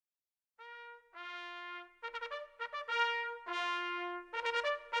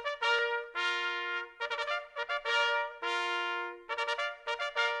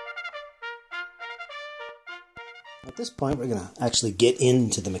At this point, we're going to actually get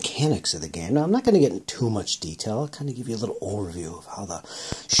into the mechanics of the game. Now, I'm not going to get into too much detail. I'll kind of give you a little overview of how the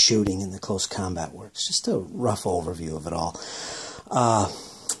shooting and the close combat works. Just a rough overview of it all.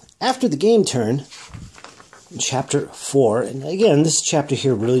 After the game turn, in Chapter 4, and again, this chapter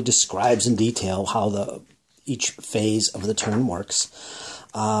here really describes in detail how each phase of the turn works,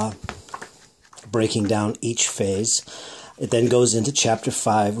 breaking down each phase. It then goes into Chapter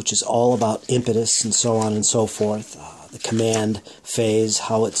 5, which is all about impetus and so on and so forth. The command phase,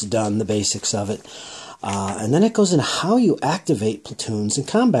 how it's done, the basics of it. And then it goes into how you activate platoons and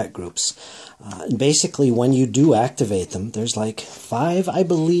combat groups. And basically, when you do activate them, there's like 5, I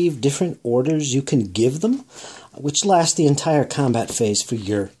believe, different orders you can give them, which last the entire combat phase for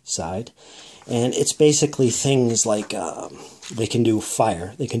your side. And it's basically things like they can do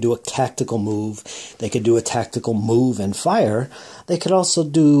fire, they can do a tactical move, they could do a tactical move and fire, they could also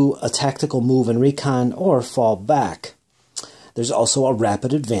do a tactical move and recon or fall back. There's also a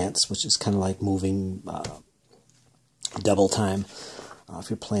rapid advance, which is kind of like moving double time if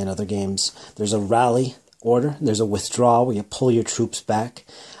you're playing other games. There's a rally order, there's a withdraw where you pull your troops back.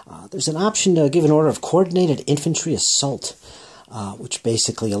 There's an option to give an order of coordinated infantry assault, which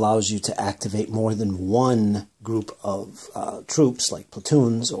basically allows you to activate more than one group of troops, like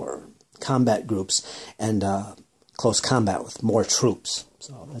platoons or combat groups, and close combat with more troops.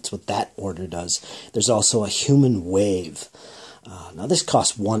 So that's what that order does. There's also a human wave. Now this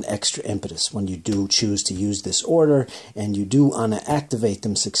costs 1 extra impetus. When you do choose to use this order and you do want to activate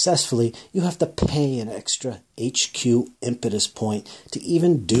them successfully, you have to pay an extra HQ impetus point to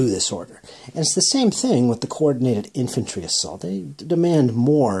even do this order. And it's the same thing with the coordinated infantry assault. They demand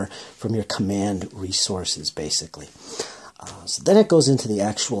more from your command resources, basically. So then it goes into the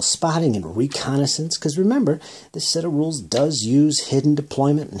actual spotting and reconnaissance, because remember, this set of rules does use hidden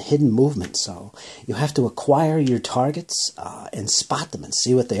deployment and hidden movement, so you have to acquire your targets and spot them and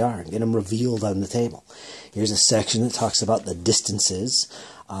see what they are and get them revealed on the table. Here's a section that talks about the distances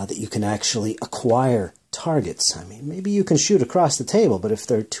that you can actually acquire targets. I mean, maybe you can shoot across the table, but if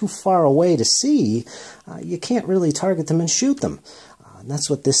they're too far away to see, you can't really target them and shoot them. And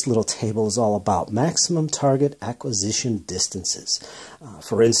that's what this little table is all about, maximum target acquisition distances.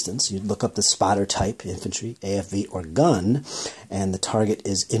 For instance, you'd look up the spotter type, infantry, AFV, or gun, and the target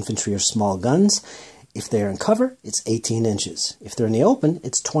is infantry or small guns. If they're in cover, it's 18 inches. If they're in the open,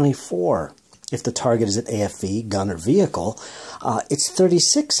 it's 24. If the target is an AFV, gun, or vehicle, it's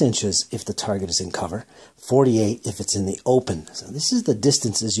 36 inches if the target is in cover, 48 if it's in the open. So this is the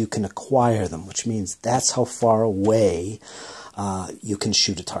distances you can acquire them, which means that's how far away you can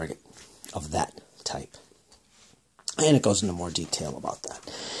shoot a target of that type. And it goes into more detail about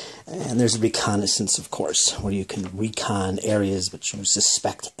that. And there's reconnaissance, of course, where you can recon areas which you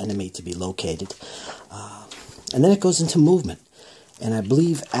suspect enemy to be located. And then it goes into movement. And I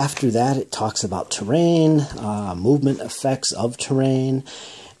believe after that it talks about terrain, movement effects of terrain,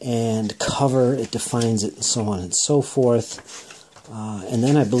 and cover, it defines it, and so on and so forth. And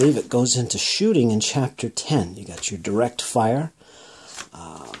then I believe it goes into shooting in Chapter 10. You got your direct fire.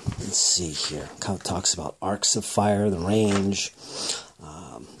 Let's see here. It talks about arcs of fire, the range,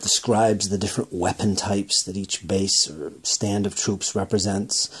 describes the different weapon types that each base or stand of troops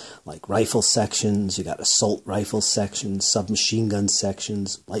represents, like rifle sections. You got assault rifle sections, submachine gun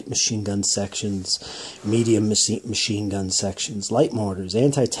sections, light machine gun sections, medium machine gun sections, light mortars,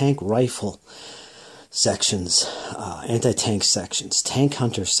 anti-tank rifle sections, anti-tank sections, tank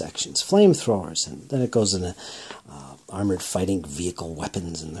hunter sections, flamethrowers, and then it goes into armored fighting vehicle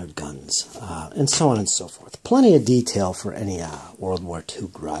weapons and their guns, and so on and so forth. Plenty of detail for any World War II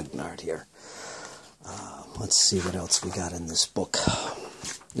grognard here. Let's see what else we got in this book.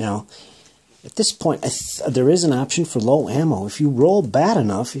 Now, at this point, there is an option for low ammo. If you roll bad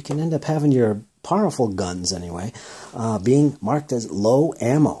enough, you can end up having your powerful guns, anyway, being marked as low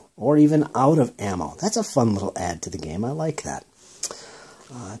ammo, or even out of ammo. That's a fun little add to the game. I like that.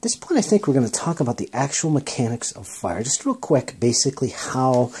 At this point, I think we're going to talk about the actual mechanics of fire. Just real quick, basically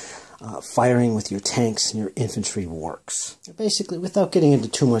how firing with your tanks and your infantry works. Basically, without getting into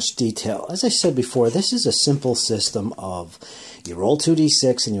too much detail, as I said before, this is a simple system of you roll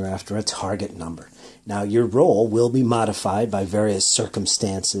 2d6 and you're after a target number. Now, your roll will be modified by various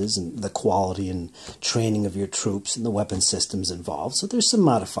circumstances and the quality and training of your troops and the weapon systems involved. So there's some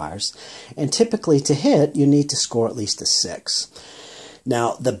modifiers. And typically, to hit, you need to score at least a 6.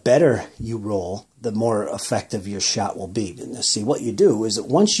 Now, the better you roll, the more effective your shot will be. And see, what you do is that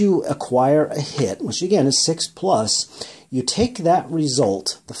once you acquire a hit, which again is 6+, you take that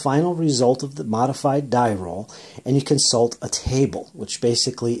result, the final result of the modified die roll, and you consult a table, which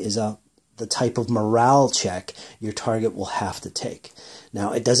basically is the the type of morale check your target will have to take.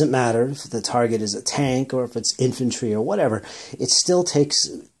 Now, it doesn't matter if the target is a tank or if it's infantry or whatever. It still takes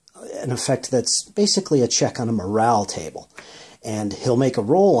an effect that's basically a check on a morale table. And he'll make a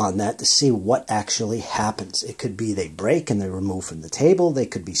roll on that to see what actually happens. It could be they break and they're removed from the table. They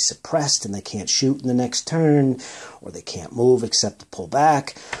could be suppressed and they can't shoot in the next turn, or they can't move except to pull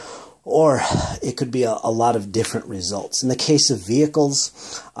back. Or it could be a lot of different results. In the case of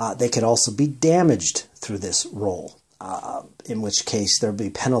vehicles, they could also be damaged through this roll, in which case they'll be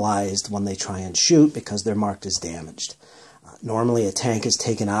penalized when they try and shoot because they're marked as damaged. Normally, a tank is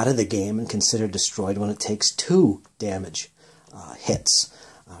taken out of the game and considered destroyed when it takes 2 damage hits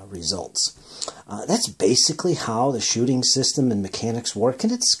results. That's basically how the shooting system and mechanics work,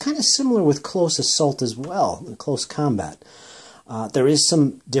 and it's kind of similar with close assault as well, close combat. There is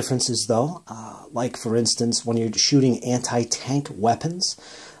some differences, though, like, for instance, when you're shooting anti-tank weapons,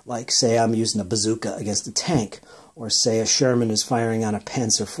 like, say, I'm using a bazooka against a tank, or say a Sherman is firing on a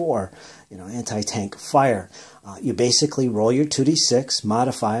Panzer IV, anti-tank fire. You basically roll your 2d6,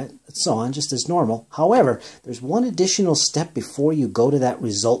 modify it, and so on, just as normal. However, there's one additional step before you go to that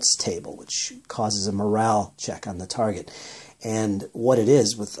results table, which causes a morale check on the target. And what it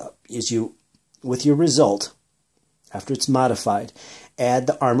is with your result, after it's modified, add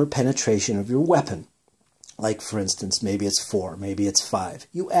the armor penetration of your weapon. Like, for instance, maybe it's 4, maybe it's 5.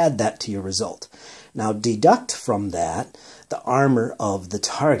 You add that to your result. Now, deduct from that the armor of the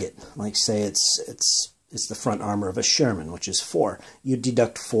target. Like, say it's the front armor of a Sherman, which is 4. You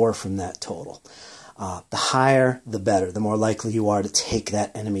deduct 4 from that total. The higher, the better. The more likely you are to take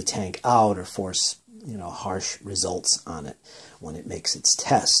that enemy tank out or force, harsh results on it when it makes its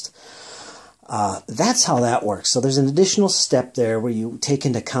test. That's how that works. So there's an additional step there where you take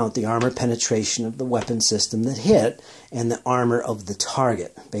into account the armor penetration of the weapon system that hit and the armor of the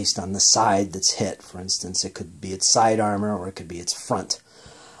target based on the side that's hit. For instance, it could be its side armor or it could be its front.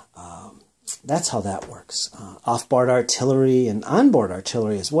 That's how that works. Off-board artillery and onboard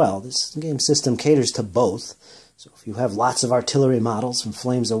artillery as well. This game system caters to both. So if you have lots of artillery models from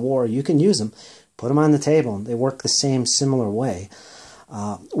Flames of War, you can use them. Put them on the table, and they work the same similar way.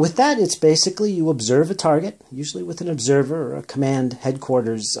 With that, it's basically you observe a target, usually with an observer or a command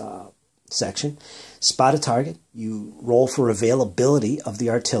headquarters section. Spot a target. You roll for availability of the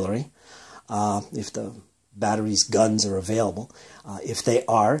artillery, if the battery's guns are available. If they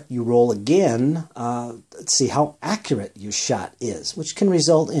are, you roll again to see how accurate your shot is, which can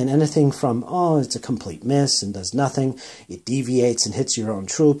result in anything from, it's a complete miss and does nothing, it deviates and hits your own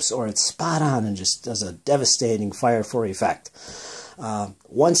troops, or it's spot on and just does a devastating fire for effect.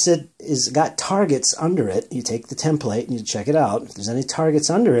 Once it is got targets under it, you take the template and you check it out. If there's any targets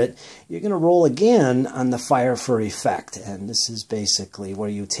under it, you're going to roll again on the fire for effect. And this is basically where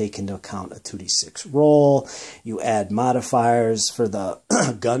you take into account a 2d6 roll. You add modifiers for the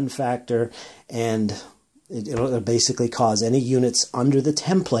gun factor, and it'll basically cause any units under the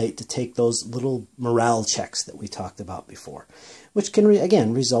template to take those little morale checks that we talked about before, which can,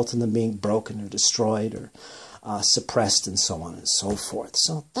 again, result in them being broken or destroyed or suppressed and so on and so forth.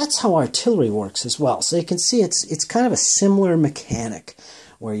 So that's how artillery works as well. So you can see it's kind of a similar mechanic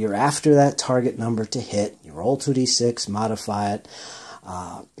where you're after that target number to hit. You roll 2d6, modify it,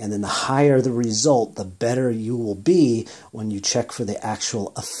 and then the higher the result, the better you will be when you check for the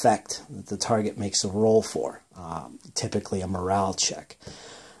actual effect that the target makes a roll for, typically a morale check.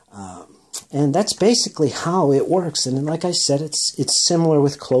 And that's basically how it works. And like I said, it's similar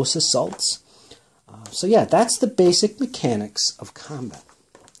with close assaults. So yeah, that's the basic mechanics of combat.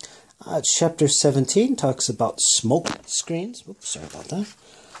 Chapter 17 talks about smoke screens. Oops, sorry about that.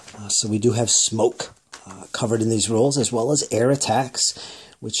 So we do have smoke covered in these rules, as well as air attacks,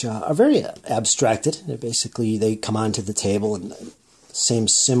 which are very abstracted. They come onto the table and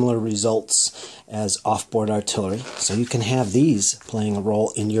similar results as off-board artillery. So you can have these playing a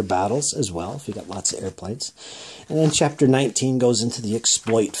role in your battles as well, if you've got lots of airplanes. And then Chapter 19 goes into the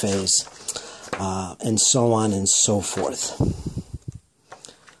exploit phase. And so on and so forth.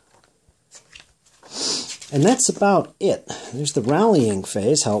 And that's about it. There's the rallying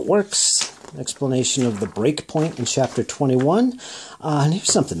phase, how it works, explanation of the breakpoint in Chapter 21. And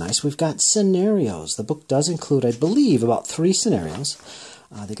here's something nice. We've got scenarios. The book does include, I believe, about 3 scenarios.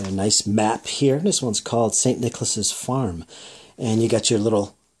 They got a nice map here. This one's called St. Nicholas's Farm. And you got your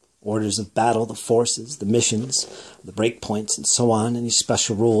little orders of battle, the forces, the missions, the breakpoints, and so on. Any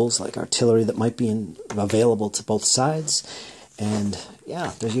special rules like artillery that might be available to both sides. And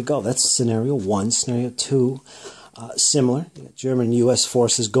yeah, there you go. That's Scenario 1. Scenario 2, similar. You got German and U.S.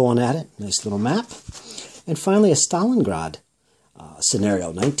 forces going at it. Nice little map. And finally, a Stalingrad scenario,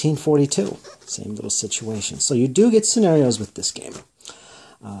 1942. Same little situation. So you do get scenarios with this game.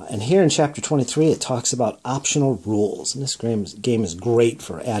 And here in Chapter 23, it talks about optional rules. And this game is great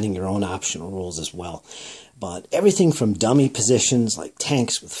for adding your own optional rules as well. But everything from dummy positions like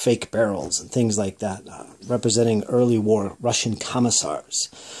tanks with fake barrels and things like that, representing early war Russian commissars.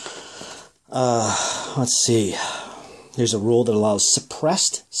 Let's see. Here's a rule that allows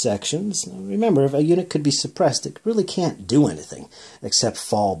suppressed sections. Now, remember, if a unit could be suppressed, it really can't do anything except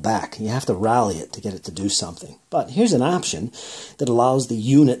fall back. You have to rally it to get it to do something. But here's an option that allows the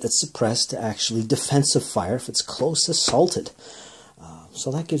unit that's suppressed to actually defensive fire if it's close assaulted.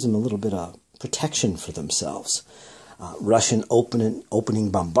 So that gives them a little bit of protection for themselves. Russian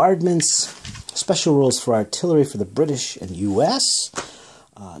opening bombardments. Special rules for artillery for the British and U.S.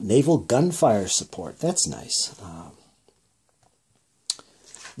 Naval gunfire support. That's nice.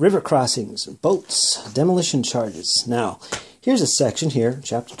 River crossings, boats, demolition charges. Now, here's a section here,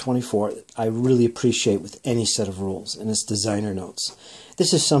 Chapter 24, that I really appreciate with any set of rules, and it's designer notes.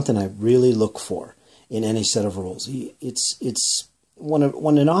 This is something I really look for in any set of rules. It's when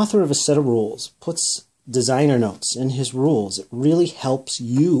an author of a set of rules puts designer notes in his rules, it really helps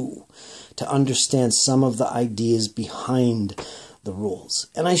you to understand some of the ideas behind the rules.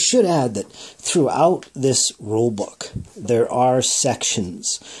 And I should add that throughout this rule book, there are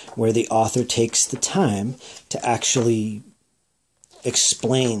sections where the author takes the time to actually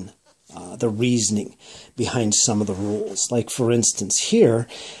explain the reasoning behind some of the rules. Like, for instance, here,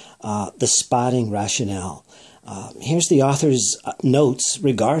 the spotting rationale. Here's the author's notes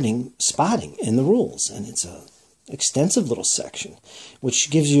regarding spotting in the rules, and it's an extensive little section, which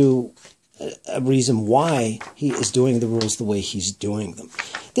gives you a reason why he is doing the rules the way he's doing them.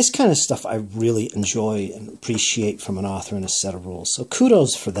 This kind of stuff I really enjoy and appreciate from an author in a set of rules. So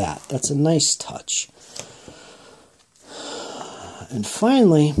kudos for that. That's a nice touch. And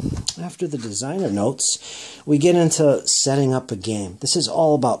finally, after the designer notes, we get into setting up a game. This is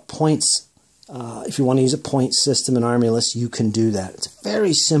all about points. If you want to use a point system in Army List, you can do that. It's a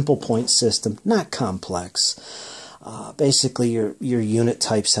very simple point system, not complex. Basically, your unit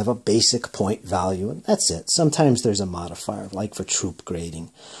types have a basic point value, and that's it. Sometimes there's a modifier, like for troop grading.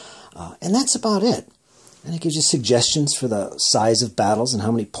 And that's about it. And it gives you suggestions for the size of battles and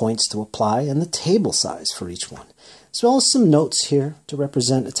how many points to apply, and the table size for each one. As well as some notes here to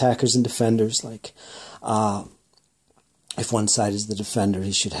represent attackers and defenders, like if one side is the defender,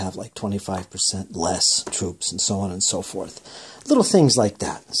 he should have like 25% less troops, and so on and so forth. Little things like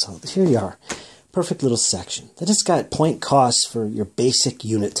that. So here you are. Perfect little section. Then it's got point costs for your basic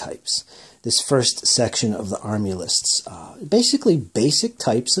unit types. This first section of the Army lists. Basically basic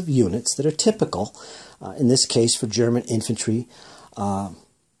types of units that are typical. In this case, for German infantry,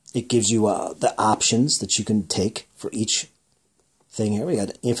 it gives you the options that you can take for each thing here. We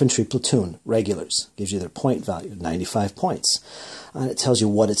got infantry platoon, regulars. Gives you their point value, 95 points. And it tells you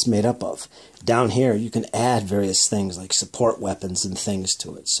what it's made up of. Down here, you can add various things like support weapons and things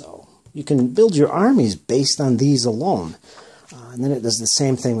to it. So you can build your armies based on these alone. And then it does the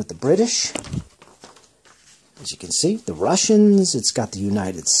same thing with the British. As you can see, the Russians. It's got the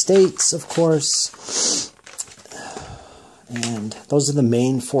United States, of course. And those are the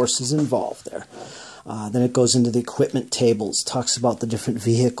main forces involved there. Then it goes into the equipment tables, talks about the different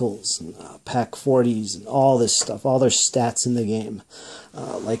vehicles, and PaK-40s, and all this stuff, all their stats in the game.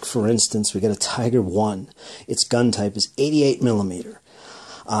 Like, for instance, we got a Tiger 1. Its gun type is 88 millimeter.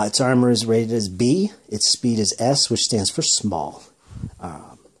 Its armor is rated as B. Its speed is S, which stands for small.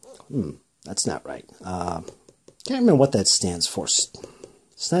 That's not right. Can't remember what that stands for.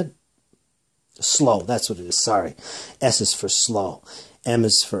 Is that slow? That's what it is. Sorry. S is for slow. M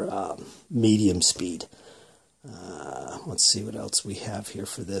is for medium speed. Let's see what else we have here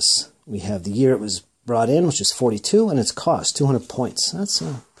for this. We have the year it was brought in, which is 42, and its cost, 200 points. That's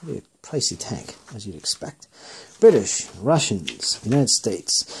a pretty pricey tank, as you'd expect. British, Russians, United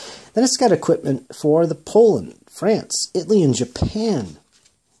States. Then it's got equipment for the Poland, France, Italy, and Japan.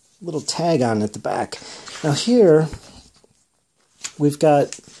 Little tag on at the back. Now here, we've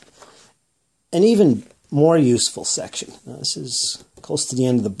got an even more useful section. Now, this is close to the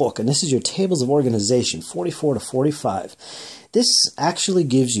end of the book, and this is your tables of organization, 44 to 45. This actually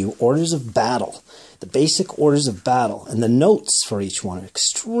gives you orders of battle, the basic orders of battle, and the notes for each one are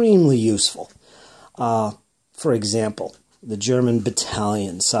extremely useful. For example, the German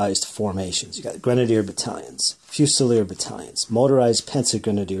battalion-sized formations. You got Grenadier battalions, Fusilier battalions, motorized Panzer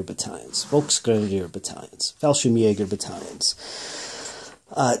Grenadier battalions, Volksgrenadier battalions, Fallschirmjäger battalions.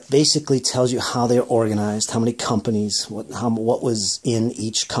 It basically tells you how they're organized, how many companies, what was in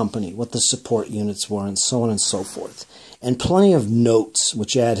each company, what the support units were, and so on and so forth. And plenty of notes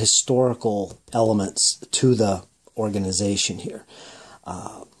which add historical elements to the organization here.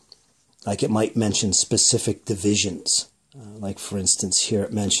 Like it might mention specific divisions. Like for instance here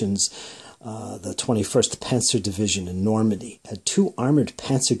it mentions the 21st Panzer Division in Normandy had 2 armored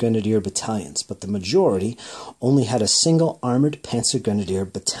Panzer Grenadier battalions, but the majority only had a single armored Panzer Grenadier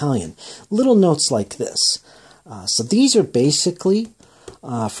battalion. Little notes like this. So these are basically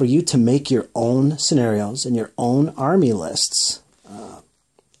for you to make your own scenarios and your own army lists.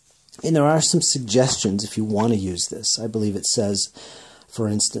 And there are some suggestions if you want to use this. I believe it says, for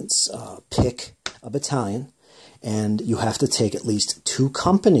instance, pick a battalion, and you have to take at least 2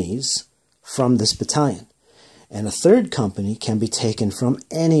 companies from this battalion. And a 3rd company can be taken from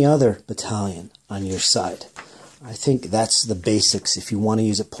any other battalion on your side. I think that's the basics if you want to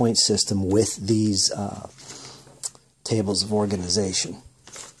use a point system with these tables of organization.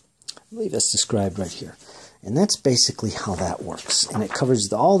 I believe that's described right here. And that's basically how that works. And it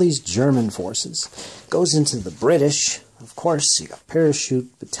covers all these German forces. Goes into the British, of course. You got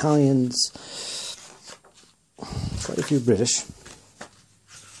parachute battalions. Quite a few British.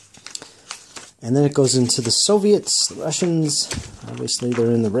 And then it goes into the Soviets, the Russians. Obviously,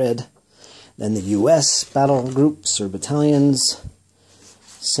 they're in the red. Then the U.S. battle groups or battalions.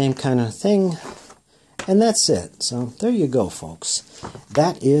 Same kind of thing. And that's it. So there you go, folks.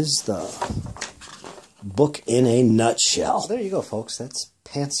 That is the book in a nutshell. There you go, folks. That's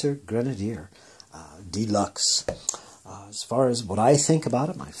Panzer Grenadier Deluxe. As far as what I think about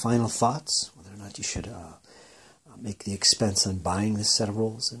it, my final thoughts, whether or not you should make the expense on buying this set of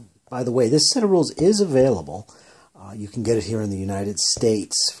rules. And by the way, this set of rules is available. You can get it here in the United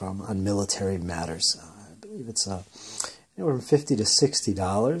States on Military Matters. I believe it's anywhere from $50 to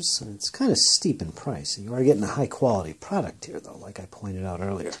 $60. And it's kind of steep in price. You are getting a high-quality product here, though, like I pointed out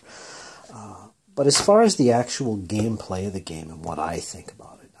earlier. But as far as the actual gameplay of the game and what I think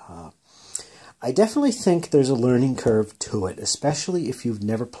about it, I definitely think there's a learning curve to it, especially if you've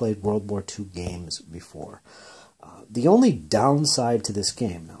never played World War II games before. The only downside to this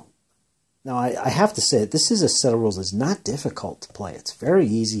game, now I have to say that this is a set of rules that's not difficult to play. It's very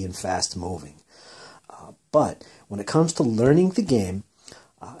easy and fast-moving. But when it comes to learning the game,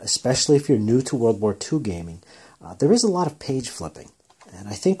 especially if you're new to World War II gaming, there is a lot of page flipping. And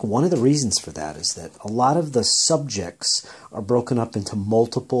I think one of the reasons for that is that a lot of the subjects are broken up into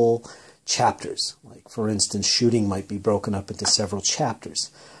multiple chapters. Like, for instance, shooting might be broken up into several chapters,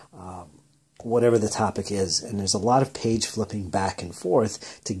 whatever the topic is. And there's a lot of page flipping back and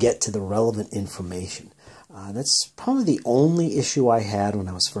forth to get to the relevant information. That's probably the only issue I had when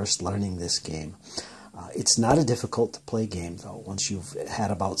I was first learning this game. It's not a difficult to play game, though. Once you've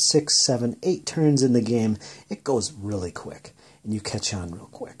had about 6, 7, 8 turns in the game, it goes really quick, and you catch on real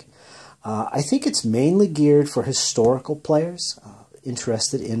quick. I think it's mainly geared for historical players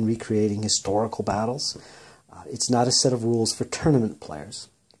interested in recreating historical battles. It's not a set of rules for tournament players,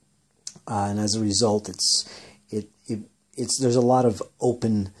 and as a result, there's a lot of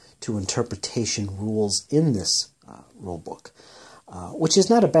open to interpretation rules in this rule book. Which is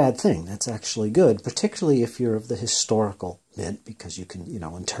not a bad thing. That's actually good, particularly if you're of the historical bent, because you can,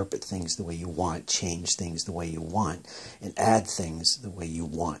 interpret things the way you want, change things the way you want, and add things the way you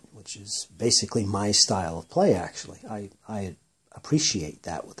want, which is basically my style of play, actually. I appreciate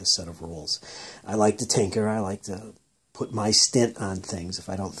that with a set of rules. I like to tinker. I like to put my stint on things if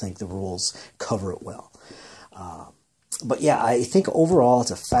I don't think the rules cover it well. But yeah, I think overall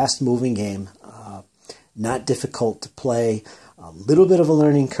it's a fast-moving game, not difficult to play. A little bit of a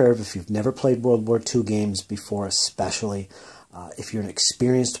learning curve if you've never played World War II games before, especially. If you're an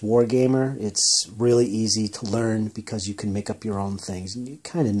experienced war gamer, it's really easy to learn because you can make up your own things, and you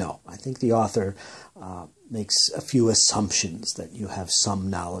kind of know. I think the author makes a few assumptions that you have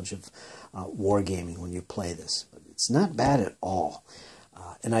some knowledge of wargaming when you play this. But it's not bad at all.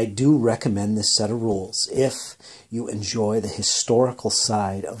 And I do recommend this set of rules if you enjoy the historical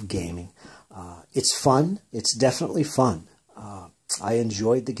side of gaming. It's fun. It's definitely fun. I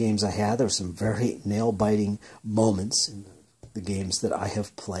enjoyed the games I had. There were some very nail-biting moments in the games that I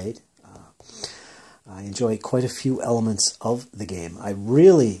have played. I enjoy quite a few elements of the game. I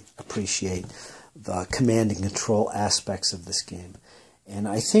really appreciate the command and control aspects of this game. And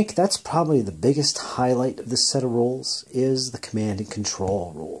I think that's probably the biggest highlight of this set of rules is the command and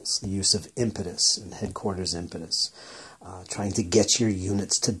control rules, the use of impetus and headquarters impetus, trying to get your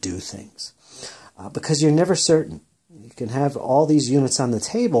units to do things. Because you're never certain. You can have all these units on the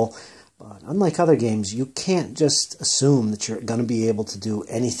table, But unlike other games, you can't just assume that you're going to be able to do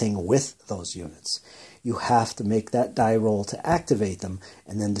anything with those units. You have to make that die roll to activate them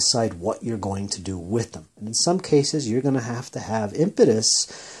and then decide what you're going to do with them. And in some cases, you're going to have impetus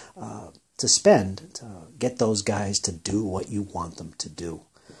to spend to get those guys to do what you want them to do,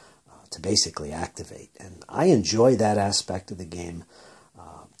 to basically activate. And I enjoy that aspect of the game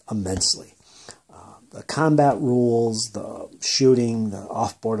immensely. The combat rules, the shooting, the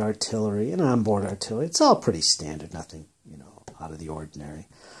off-board artillery, and on-board artillery, it's all pretty standard, nothing, out of the ordinary.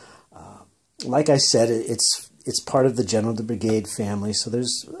 Like I said, it's part of the General de Brigade family, so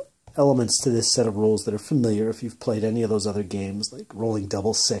there's elements to this set of rules that are familiar if you've played any of those other games, like rolling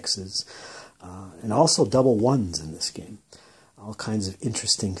double sixes, and also double ones in this game. All kinds of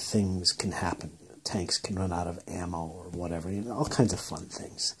interesting things can happen. Tanks can run out of ammo or whatever, all kinds of fun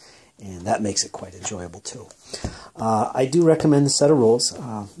things. And that makes it quite enjoyable, too. I do recommend the set of rules.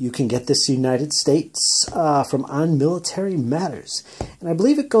 You can get this in the United States from On Military Matters. And I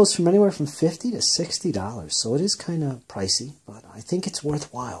believe it goes from anywhere from $50 to $60. So it is kind of pricey, but I think it's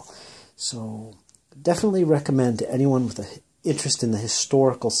worthwhile. So definitely recommend to anyone with an interest in the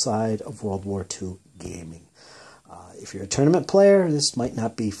historical side of World War II gaming. If you're a tournament player, this might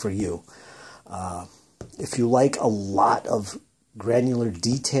not be for you. If you like a lot of granular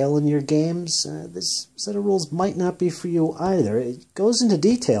detail in your games, this set of rules might not be for you either. It goes into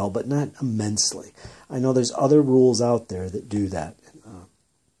detail, but not immensely. I know there's other rules out there that do that.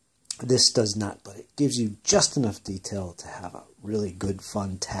 This does not, but it gives you just enough detail to have a really good,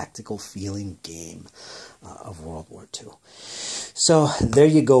 fun, tactical feeling game of World War II. So there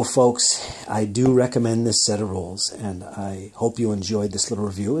you go, folks. I do recommend this set of rules, and I hope you enjoyed this little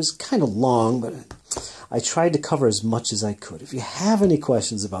review. It was kind of long, but I tried to cover as much as I could. If you have any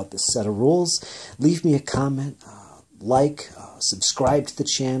questions about this set of rules, leave me a comment, subscribe to the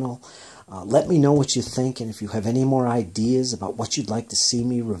channel. Let me know what you think, and if you have any more ideas about what you'd like to see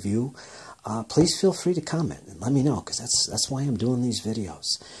me review, please feel free to comment and let me know, because that's why I'm doing these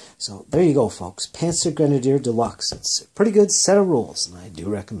videos. So there you go, folks. Panzer Grenadier Deluxe. It's a pretty good set of rules, and I do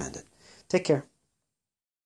recommend it. Take care.